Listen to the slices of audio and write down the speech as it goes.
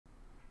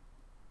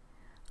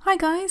Hi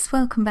guys,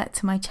 welcome back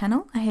to my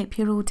channel. I hope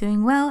you're all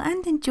doing well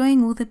and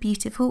enjoying all the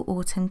beautiful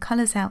autumn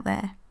colours out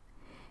there.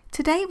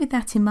 Today, with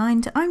that in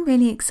mind, I'm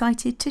really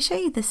excited to show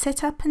you the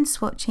setup and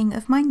swatching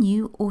of my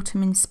new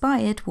autumn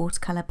inspired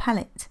watercolour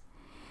palette.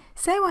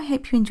 So I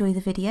hope you enjoy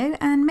the video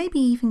and maybe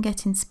even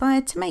get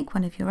inspired to make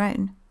one of your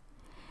own.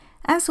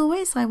 As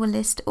always, I will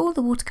list all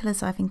the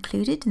watercolours I've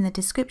included in the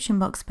description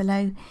box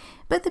below,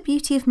 but the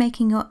beauty of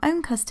making your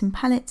own custom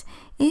palette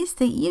is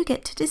that you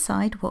get to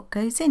decide what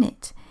goes in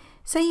it.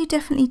 So you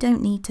definitely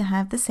don't need to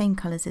have the same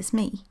colours as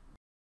me.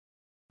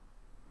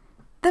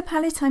 The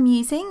palette I'm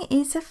using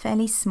is a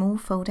fairly small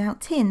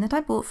fold-out tin that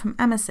I bought from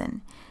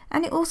Amazon,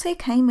 and it also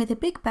came with a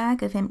big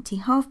bag of empty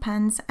half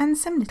pans and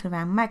some little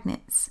round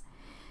magnets.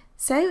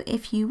 So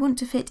if you want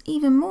to fit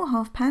even more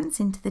half pans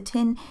into the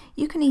tin,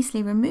 you can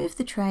easily remove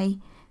the tray,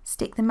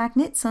 stick the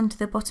magnets onto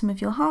the bottom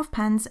of your half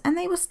pans and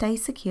they will stay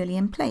securely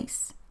in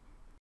place.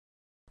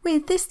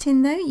 With this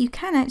tin though, you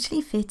can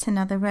actually fit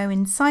another row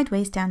in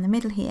sideways down the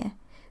middle here.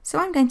 So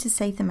I'm going to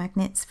save the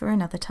magnets for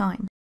another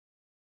time.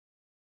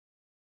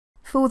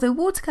 For the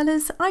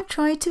watercolours, I've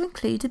tried to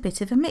include a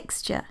bit of a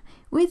mixture,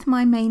 with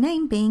my main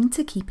aim being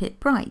to keep it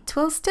bright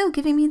while still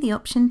giving me the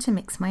option to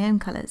mix my own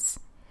colours.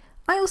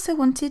 I also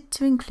wanted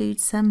to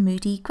include some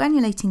moody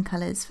granulating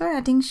colours for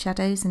adding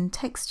shadows and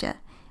texture,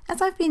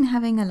 as I've been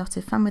having a lot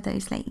of fun with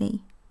those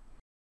lately.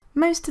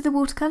 Most of the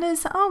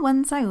watercolours are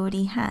ones I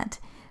already had,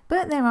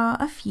 but there are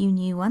a few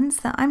new ones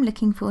that I'm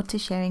looking forward to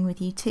sharing with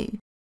you too.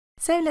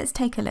 So let's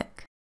take a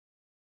look.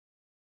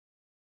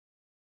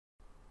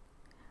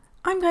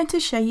 I'm going to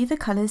show you the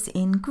colours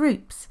in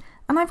groups,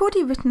 and I've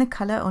already written the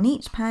colour on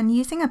each pan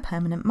using a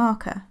permanent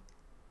marker.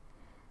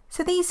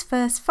 So these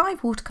first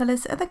 5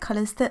 watercolours are the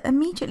colours that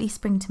immediately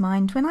spring to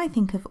mind when I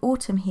think of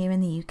autumn here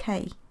in the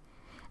UK.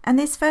 And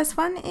this first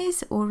one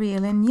is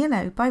Autumn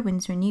Yellow by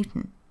Winsor &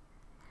 Newton.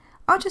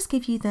 I'll just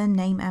give you the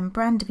name and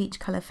brand of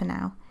each colour for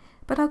now,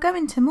 but I'll go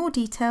into more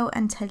detail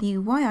and tell you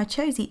why I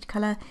chose each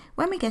colour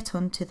when we get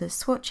on to the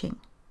swatching.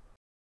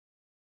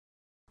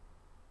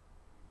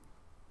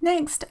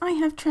 Next, I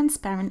have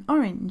Transparent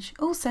Orange,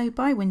 also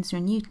by Winsor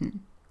 & Newton.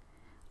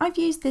 I've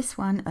used this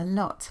one a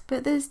lot,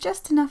 but there's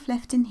just enough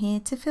left in here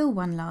to fill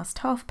one last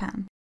half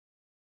pan.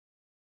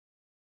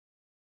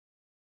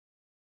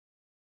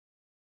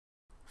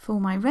 For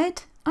my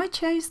red, I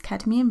chose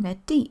Cadmium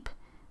Red Deep,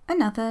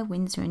 another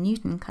Winsor &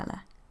 Newton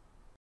colour.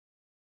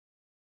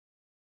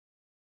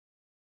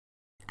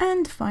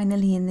 And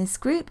finally in this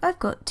group I've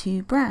got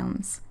 2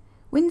 browns,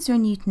 Winsor &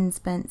 Newton's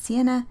Burnt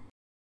Sienna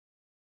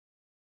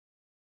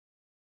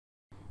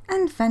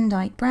and Van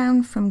Dyke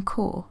Brown from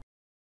Core.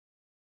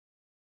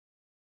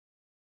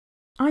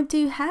 I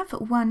do have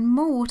one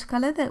more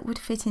watercolour that would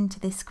fit into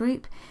this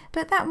group,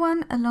 but that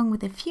one, along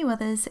with a few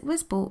others,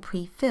 was bought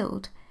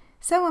pre-filled,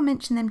 so I'll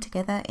mention them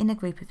together in a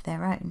group of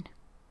their own.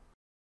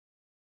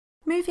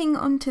 Moving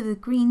on to the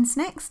greens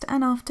next,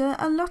 and after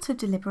a lot of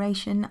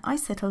deliberation I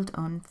settled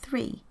on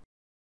 3,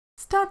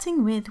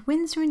 starting with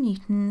Winsor &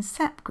 Newton's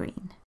Sap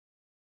Green.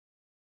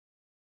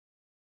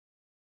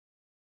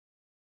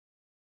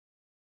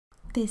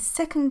 This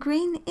second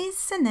green is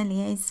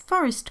Sennelier's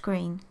Forest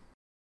Green.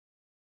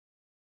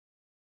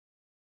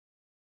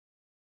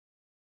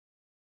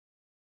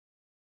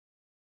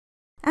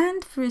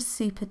 And for a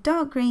super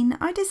dark green,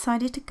 I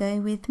decided to go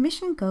with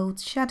Mission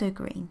Gold's Shadow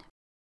Green.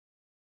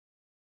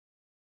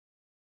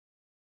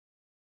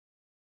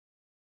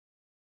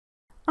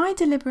 I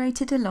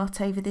deliberated a lot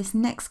over this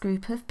next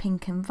group of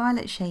pink and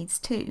violet shades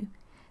too,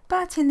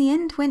 but in the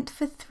end went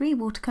for 3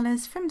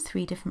 watercolours from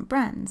 3 different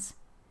brands.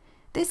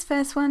 This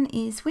first one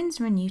is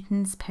Winsor &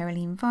 Newton's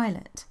Perylene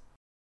Violet.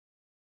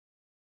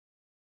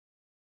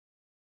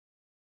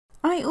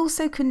 I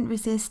also couldn't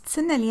resist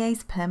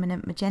Sennelier's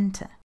Permanent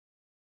Magenta.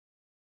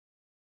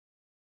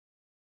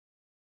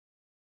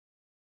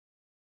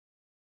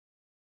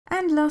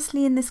 And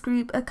lastly in this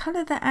group, a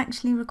colour that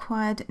actually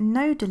required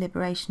no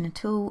deliberation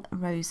at all,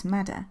 Rose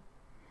Madder.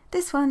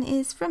 This one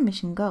is from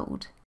Mission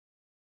Gold.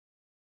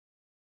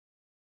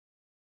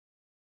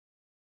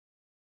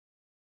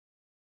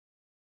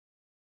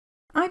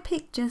 I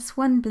picked just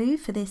one blue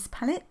for this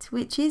palette,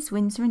 which is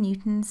Winsor &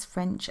 Newton's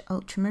French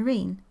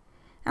Ultramarine,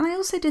 and I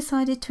also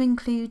decided to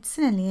include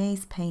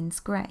Sennelier's Payne's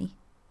Grey.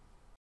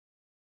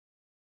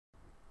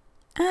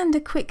 And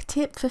a quick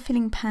tip for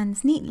filling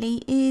pans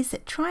neatly is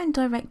try and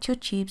direct your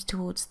tubes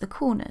towards the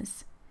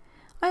corners.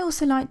 I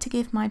also like to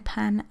give my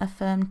pan a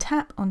firm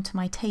tap onto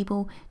my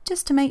table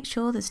just to make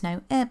sure there's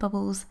no air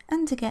bubbles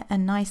and to get a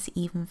nice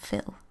even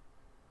fill.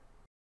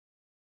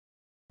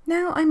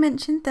 Now I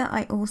mentioned that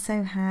I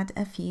also had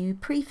a few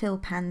pre-fill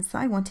pans that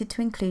I wanted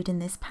to include in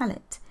this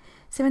palette,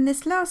 so in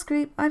this last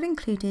group I've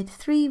included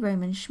 3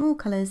 Roman Schmall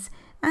colours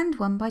and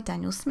one by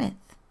Daniel Smith.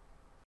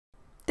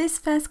 This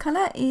first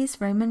colour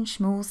is Roman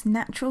Schmall's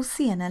Natural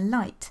Sienna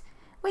Light,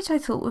 which I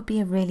thought would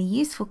be a really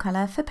useful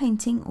colour for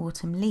painting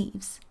autumn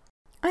leaves.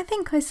 I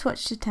think I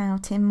swatched it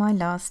out in my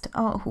last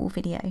art haul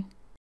video.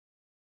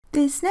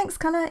 This next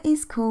colour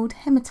is called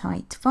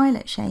Hematite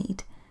Violet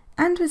Shade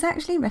and was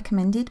actually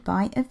recommended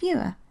by a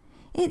viewer.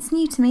 It's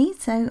new to me,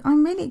 so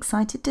I'm really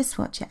excited to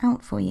swatch it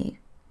out for you.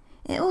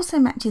 It also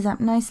matches up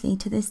nicely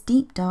to this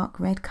deep dark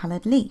red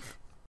coloured leaf.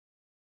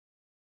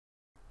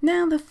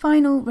 Now the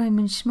final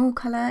Roman Schmool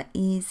colour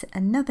is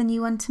another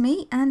new one to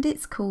me, and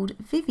it's called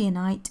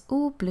Vivianite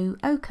or Blue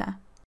Ochre.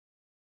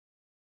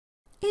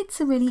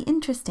 It's a really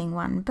interesting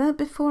one, but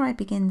before I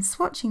begin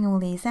swatching all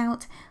these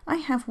out, I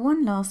have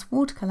one last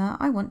watercolour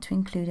I want to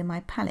include in my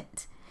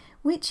palette,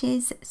 which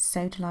is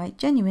Sodalite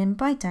Genuine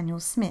by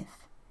Daniel Smith.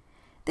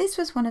 This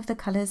was one of the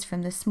colours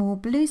from the small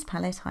blues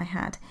palette I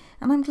had,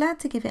 and I'm glad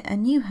to give it a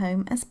new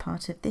home as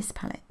part of this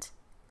palette.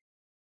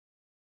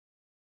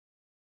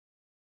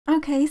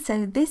 Okay,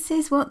 so this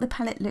is what the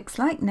palette looks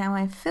like now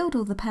I've filled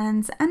all the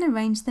pans and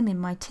arranged them in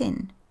my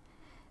tin.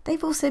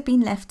 They've also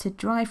been left to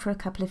dry for a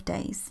couple of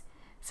days,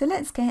 so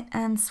let's get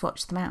and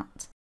swatch them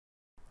out.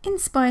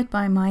 Inspired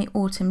by my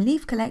autumn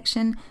leaf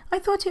collection, I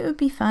thought it would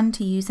be fun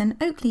to use an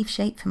oak leaf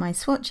shape for my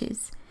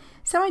swatches,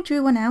 so I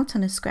drew one out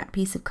on a scrap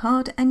piece of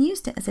card and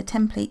used it as a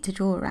template to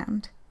draw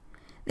around.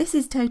 This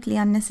is totally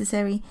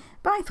unnecessary,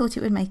 but I thought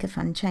it would make a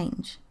fun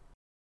change.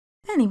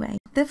 Anyway,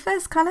 the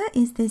first colour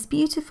is this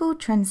beautiful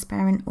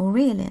transparent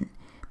Aureolin,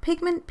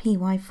 pigment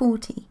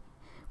PY40,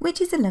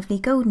 which is a lovely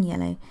golden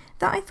yellow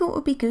that I thought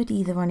would be good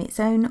either on its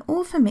own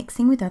or for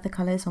mixing with other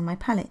colours on my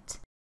palette.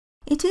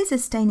 It is a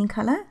staining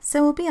colour,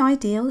 so will be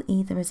ideal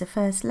either as a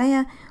first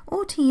layer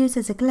or to use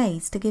as a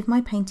glaze to give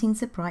my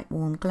paintings a bright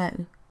warm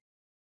glow.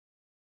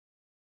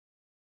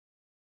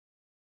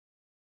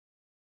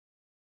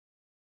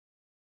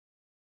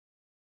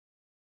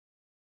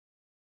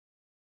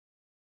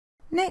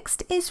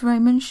 Next is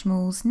Roman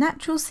Schmool's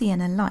Natural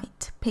Sienna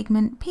Light,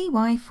 pigment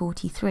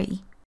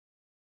PY43.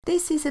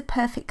 This is a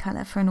perfect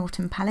colour for an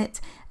autumn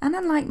palette, and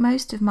unlike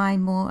most of my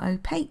more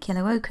opaque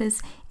yellow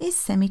ochres, is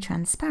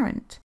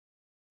semi-transparent.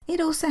 It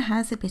also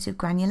has a bit of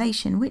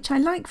granulation, which I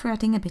like for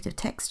adding a bit of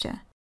texture.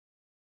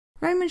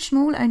 Roman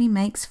Schmool only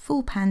makes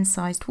full pan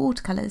sized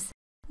watercolours,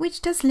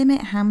 which does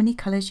limit how many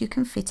colours you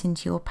can fit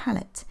into your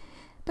palette,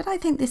 but I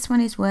think this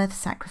one is worth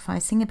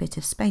sacrificing a bit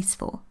of space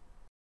for.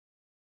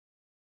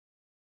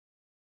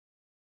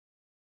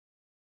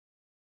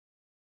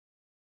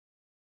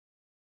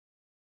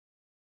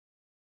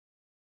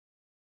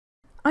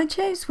 I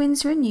chose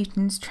Winsor &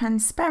 Newton's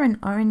Transparent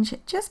Orange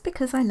just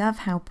because I love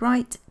how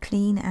bright,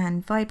 clean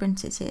and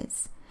vibrant it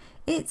is.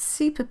 It's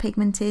super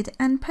pigmented,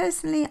 and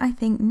personally I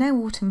think no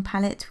autumn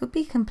palette would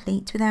be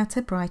complete without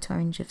a bright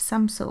orange of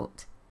some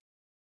sort.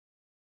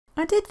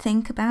 I did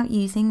think about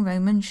using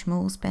Roman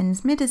Schmool's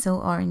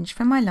Benzimidazole Orange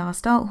from my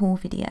last art haul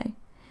video,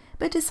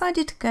 but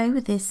decided to go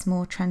with this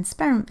more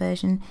transparent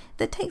version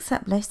that takes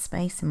up less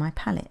space in my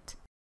palette.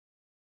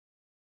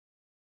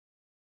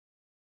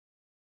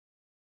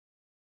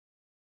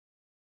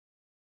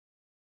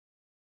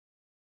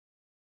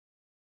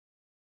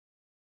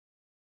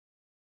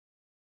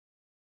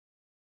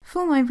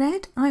 For my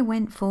red, I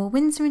went for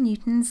Winsor &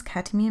 Newton's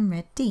Cadmium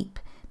Red Deep,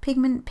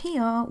 pigment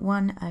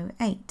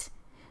PR108,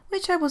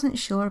 which I wasn't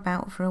sure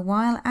about for a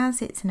while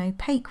as it's an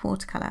opaque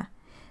watercolour,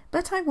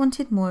 but I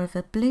wanted more of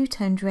a blue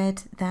toned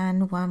red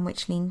than one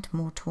which leaned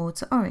more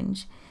towards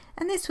orange,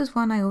 and this was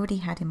one I already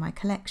had in my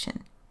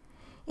collection.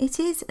 It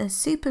is a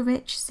super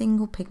rich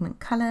single pigment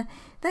colour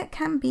that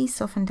can be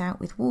softened out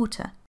with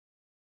water.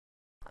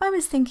 I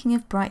was thinking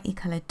of brightly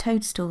coloured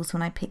toadstools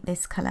when I picked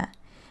this colour,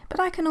 but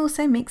I can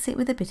also mix it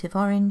with a bit of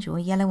orange or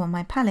yellow on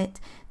my palette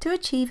to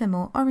achieve a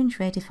more orange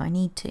red if I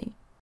need to.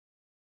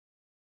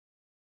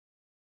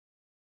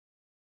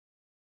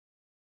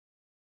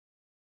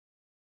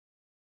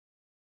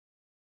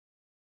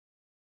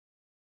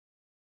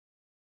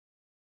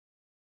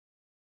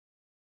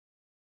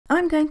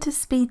 I'm going to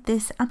speed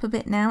this up a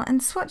bit now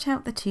and swatch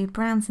out the two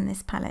browns in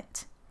this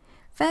palette.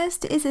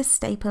 First is a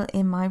staple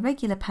in my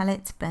regular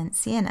palette, Burnt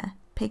Sienna,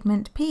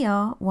 pigment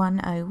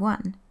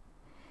PR101.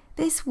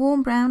 This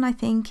warm brown I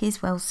think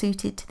is well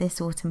suited to this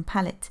autumn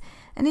palette,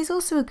 and is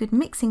also a good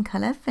mixing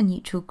colour for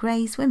neutral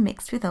greys when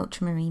mixed with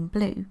ultramarine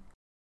blue.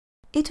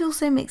 It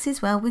also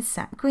mixes well with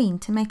sap green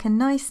to make a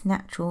nice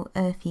natural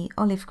earthy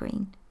olive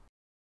green.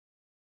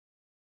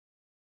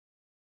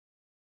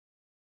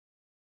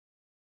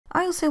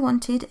 I also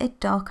wanted a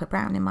darker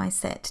brown in my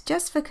set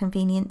just for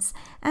convenience,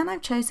 and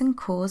I've chosen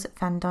Kors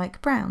Van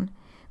Dyke Brown,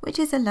 which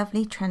is a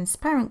lovely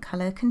transparent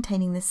colour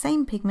containing the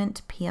same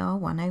pigment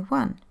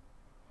PR101.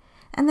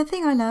 And the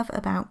thing I love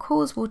about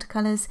Kors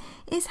watercolours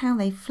is how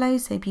they flow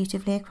so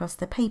beautifully across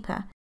the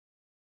paper.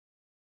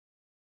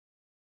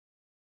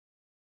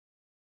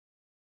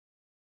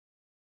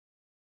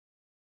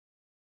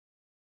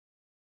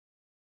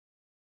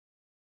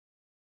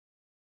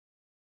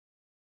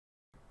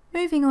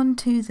 Moving on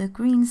to the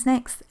greens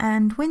next,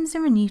 and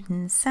Winsor &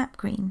 Newton's Sap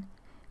Green,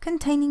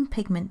 containing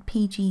pigment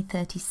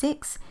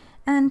PG36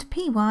 and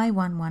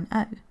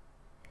PY110.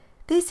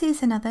 This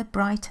is another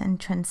bright and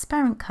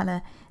transparent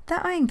colour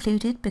that I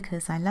included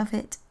because I love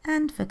it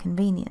and for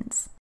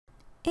convenience.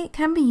 It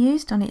can be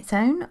used on its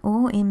own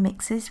or in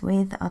mixes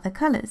with other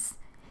colours.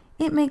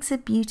 It makes a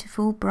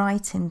beautiful,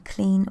 bright and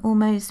clean,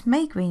 almost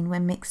May green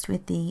when mixed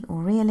with the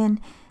Aureolin,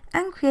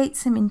 and create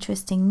some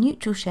interesting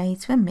neutral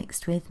shades when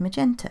mixed with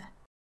magenta.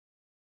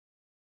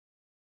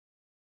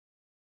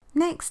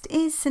 Next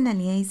is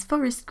Sennelier's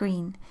Forest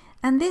Green,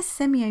 and this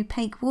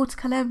semi-opaque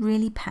watercolour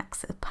really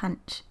packs a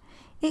punch.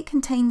 It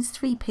contains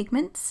 3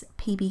 pigments,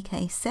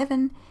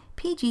 PBK7,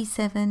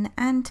 PG7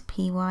 and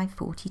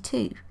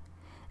PY42,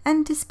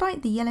 and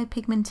despite the yellow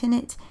pigment in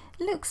it,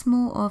 looks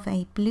more of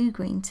a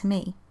blue-green to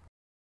me.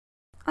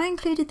 I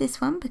included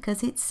this one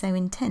because it's so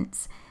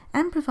intense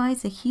and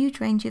provides a huge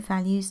range of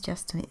values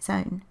just on its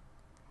own.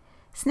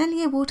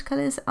 Sennelier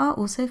watercolours are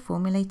also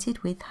formulated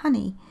with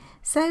honey,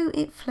 so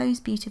it flows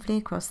beautifully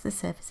across the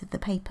surface of the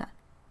paper.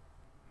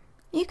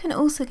 You can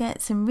also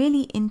get some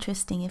really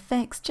interesting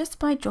effects just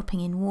by dropping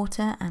in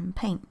water and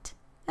paint,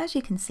 as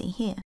you can see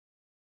here.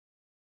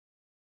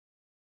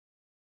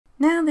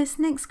 Now this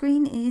next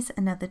green is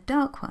another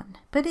dark one,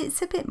 but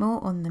it's a bit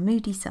more on the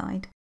moody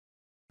side.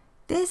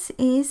 This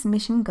is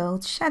Mission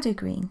Gold's Shadow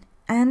Green,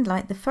 and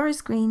like the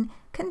Forest Green,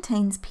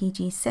 contains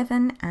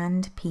PG7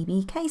 and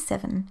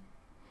PBK7.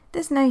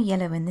 There's no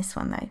yellow in this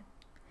one though.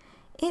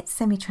 It's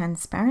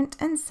semi-transparent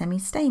and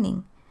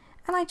semi-staining,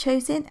 and I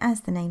chose it,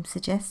 as the name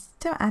suggests,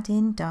 to add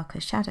in darker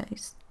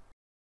shadows.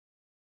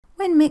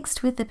 When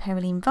mixed with the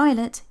Perylene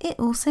Violet, it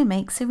also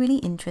makes a really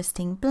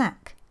interesting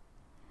black.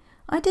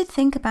 I did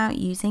think about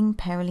using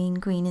Perylene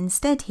Green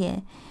instead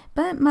here,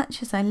 but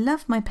much as I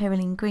love my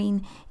Perylene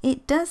Green,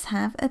 it does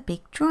have a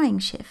big drying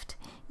shift,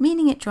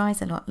 meaning it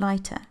dries a lot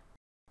lighter.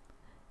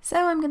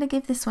 So I'm going to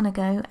give this one a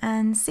go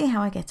and see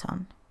how I get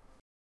on.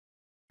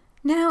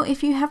 Now,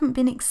 if you haven't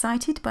been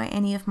excited by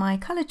any of my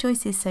colour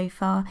choices so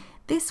far,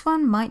 this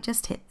one might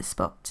just hit the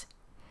spot.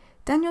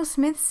 Daniel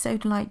Smith's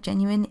Sodalite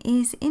Genuine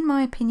is, in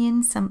my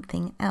opinion,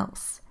 something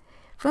else.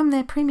 From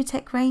their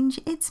Primatech range,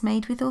 it's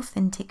made with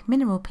authentic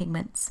mineral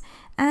pigments,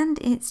 and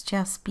it's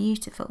just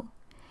beautiful.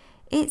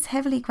 It's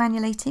heavily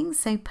granulating,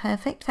 so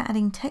perfect for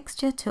adding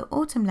texture to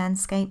autumn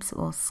landscapes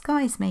or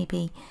skies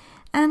maybe,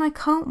 and I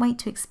can't wait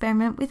to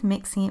experiment with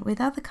mixing it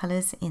with other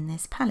colours in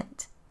this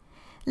palette.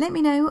 Let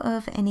me know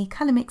of any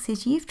colour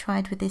mixes you've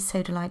tried with this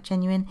Sodalite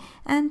Genuine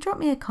and drop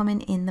me a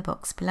comment in the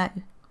box below.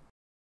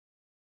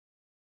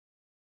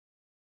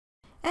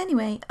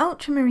 Anyway,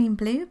 Ultramarine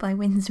Blue by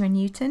Winsor &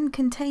 Newton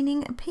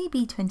containing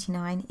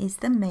PB29 is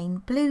the main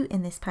blue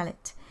in this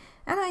palette,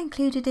 and I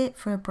included it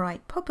for a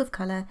bright pop of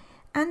colour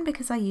and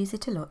because I use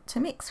it a lot to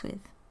mix with.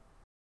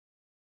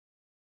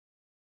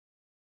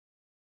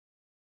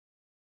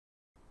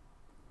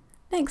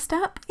 Next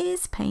up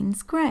is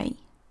Payne's Grey,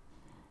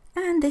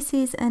 and this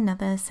is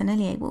another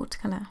Sennelier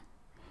watercolour.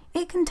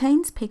 It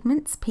contains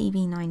pigments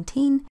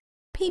PB19,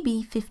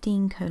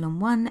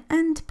 PB15:1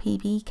 and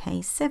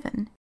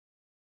PBK7.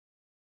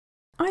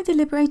 I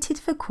deliberated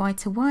for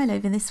quite a while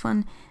over this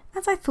one,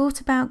 as I thought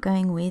about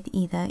going with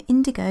either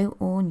indigo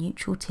or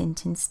neutral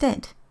tint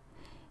instead.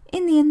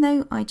 In the end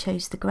though, I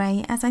chose the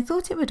grey as I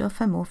thought it would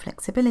offer more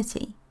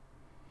flexibility.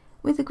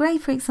 With the grey,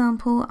 for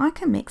example, I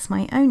can mix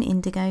my own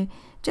indigo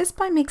just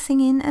by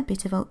mixing in a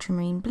bit of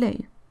ultramarine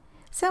blue,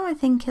 so I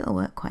think it'll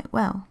work quite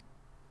well.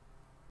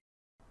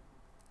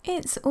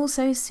 It's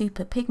also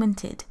super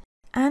pigmented,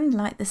 and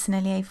like the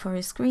Sennelier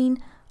Forest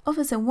Green,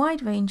 offers a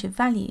wide range of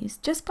values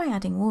just by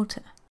adding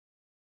water.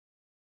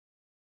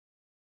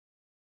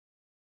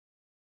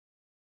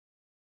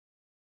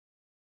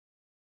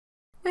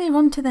 We're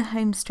on to the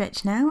home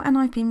stretch now, and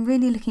I've been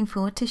really looking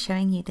forward to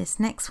showing you this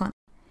next one.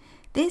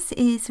 This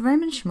is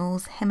Roman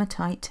Szmul's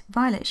Hematite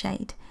Violet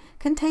shade,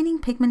 containing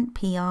pigment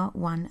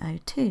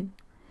PR102.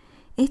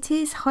 It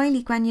is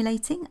highly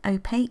granulating,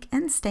 opaque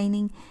and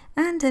staining,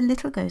 and a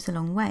little goes a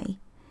long way.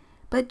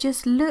 But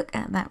just look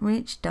at that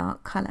rich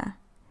dark colour.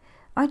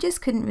 I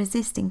just couldn't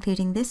resist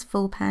including this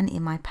full pan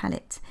in my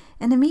palette,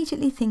 and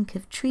immediately think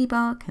of tree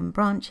bark and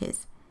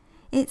branches.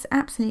 It's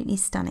absolutely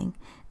stunning,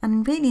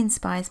 and really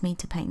inspires me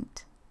to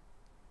paint.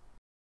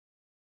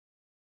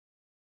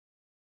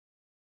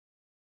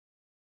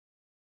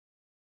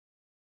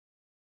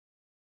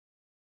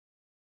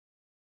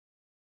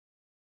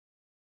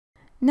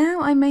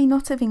 Now, I may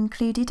not have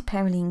included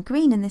Perylene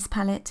Green in this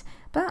palette,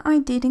 but I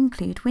did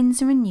include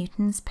Winsor &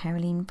 Newton's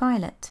Perylene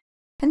Violet,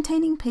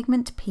 containing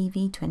pigment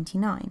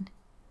PV29.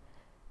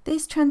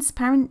 This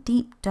transparent,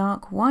 deep,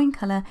 dark wine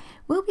colour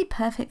will be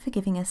perfect for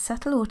giving a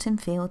subtle autumn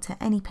feel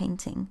to any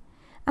painting,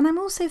 and I'm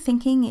also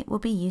thinking it will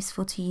be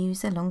useful to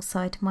use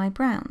alongside my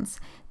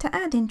browns to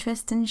add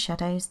interest and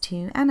shadows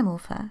to animal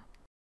fur.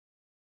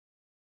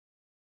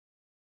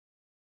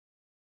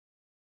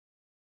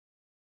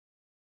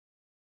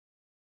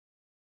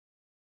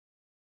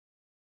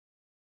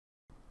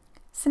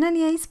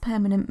 Sennelier's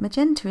Permanent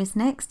Magenta is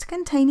next,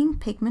 containing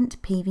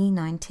pigment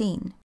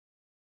PV19.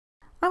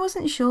 I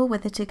wasn't sure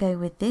whether to go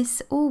with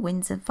this or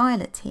Winsor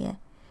Violet here,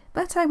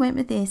 but I went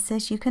with this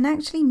as you can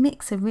actually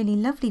mix a really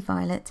lovely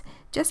violet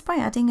just by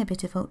adding a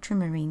bit of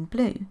ultramarine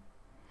blue.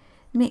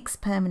 Mix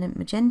Permanent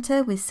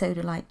Magenta with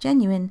Sodalite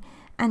Genuine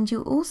and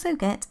you'll also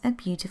get a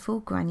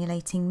beautiful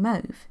granulating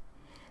mauve,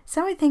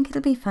 so I think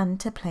it'll be fun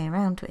to play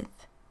around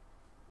with.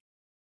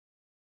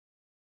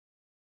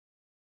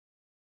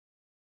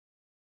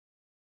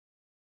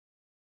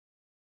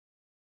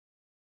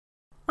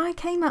 I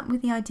came up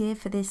with the idea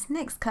for this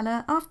next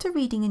colour after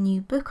reading a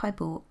new book I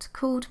bought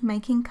called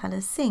Making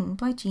Colours Sing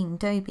by Jean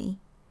Dobie.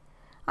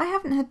 I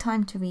haven't had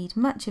time to read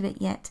much of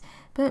it yet,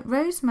 but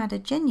Rose Madder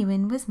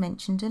Genuine was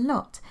mentioned a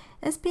lot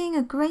as being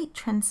a great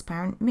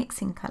transparent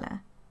mixing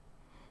colour.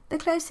 The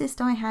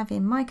closest I have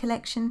in my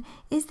collection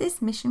is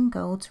this Mission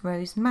Gold's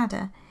Rose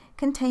Madder,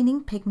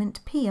 containing pigment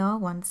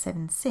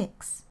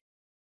PR176.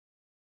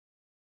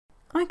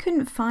 I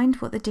couldn't find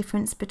what the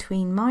difference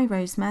between my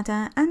Rose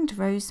Madder and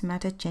Rose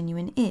Madder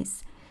Genuine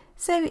is,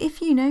 so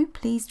if you know,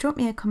 please drop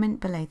me a comment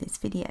below this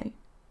video.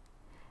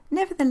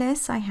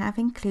 Nevertheless, I have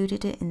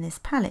included it in this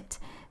palette,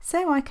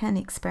 so I can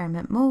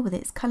experiment more with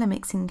its colour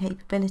mixing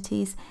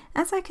capabilities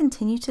as I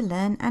continue to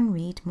learn and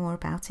read more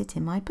about it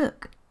in my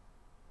book.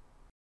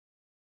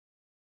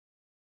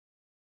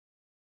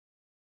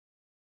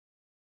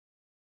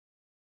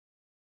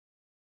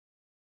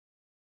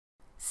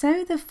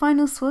 So the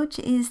final swatch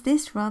is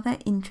this rather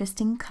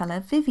interesting colour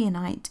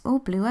Vivianite or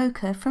Blue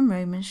Ochre from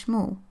Roman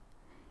Schmall.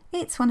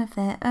 It's one of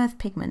their earth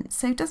pigments,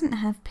 so doesn't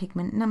have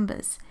pigment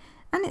numbers,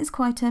 and it's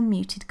quite a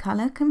muted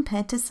colour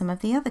compared to some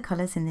of the other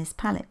colours in this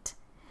palette.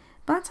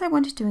 But I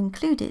wanted to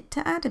include it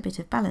to add a bit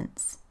of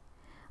balance.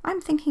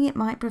 I'm thinking it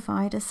might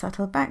provide a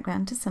subtle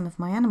background to some of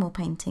my animal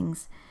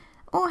paintings,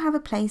 or have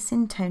a place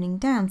in toning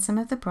down some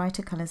of the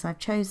brighter colours I've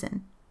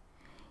chosen.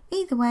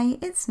 Either way,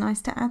 it's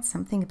nice to add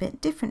something a bit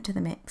different to the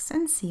mix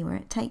and see where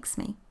it takes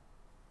me.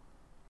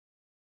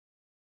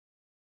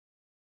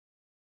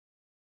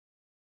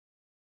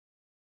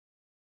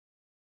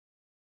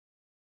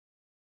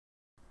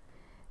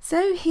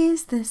 So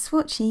here's the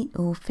swatch sheet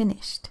all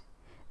finished.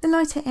 The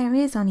lighter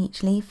areas on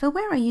each leaf are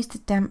where I used a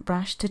damp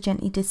brush to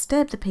gently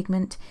disturb the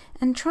pigment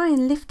and try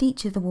and lift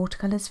each of the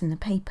watercolours from the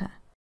paper.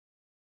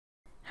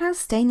 How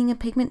staining a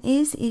pigment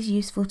is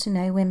useful to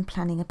know when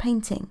planning a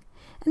painting,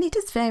 and it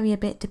does vary a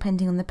bit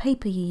depending on the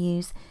paper you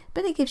use,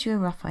 but it gives you a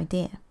rough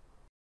idea.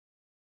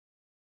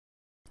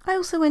 I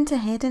also went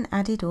ahead and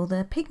added all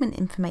the pigment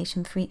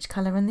information for each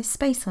colour and this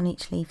space on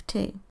each leaf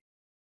too.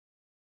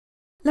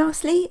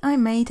 Lastly, I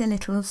made a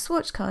little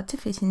swatch card to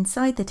fit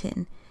inside the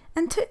tin,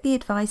 and took the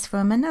advice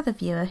from another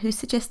viewer who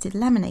suggested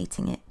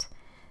laminating it.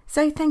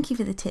 So thank you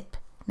for the tip.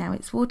 Now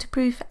it's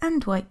waterproof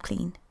and wipe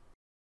clean.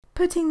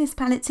 Putting this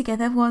palette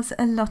together was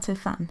a lot of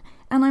fun,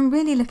 and I'm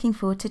really looking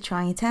forward to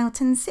trying it out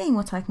and seeing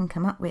what I can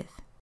come up with.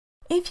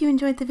 If you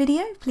enjoyed the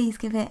video, please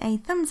give it a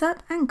thumbs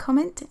up and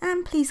comment,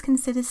 and please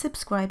consider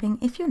subscribing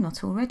if you're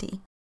not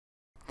already.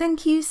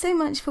 Thank you so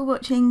much for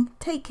watching,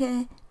 take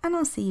care, and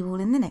I'll see you all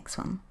in the next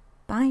one.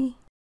 Bye!